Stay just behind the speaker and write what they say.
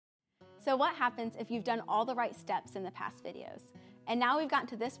So what happens if you've done all the right steps in the past videos, and now we've gotten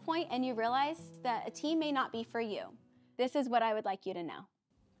to this point and you realize that a team may not be for you? This is what I would like you to know.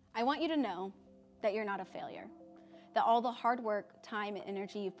 I want you to know that you're not a failure, that all the hard work, time, and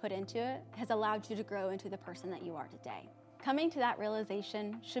energy you've put into it has allowed you to grow into the person that you are today. Coming to that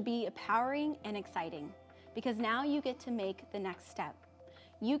realization should be empowering and exciting, because now you get to make the next step.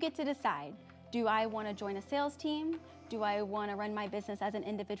 You get to decide, do I want to join a sales team? Do I want to run my business as an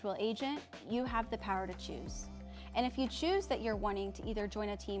individual agent? You have the power to choose. And if you choose that you're wanting to either join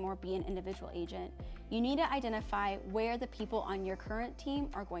a team or be an individual agent, you need to identify where the people on your current team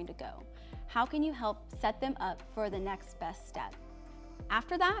are going to go. How can you help set them up for the next best step?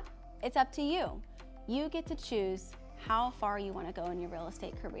 After that, it's up to you. You get to choose how far you want to go in your real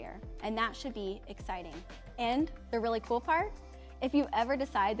estate career, and that should be exciting. And the really cool part, if you ever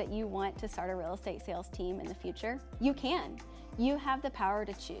decide that you want to start a real estate sales team in the future, you can. You have the power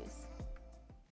to choose.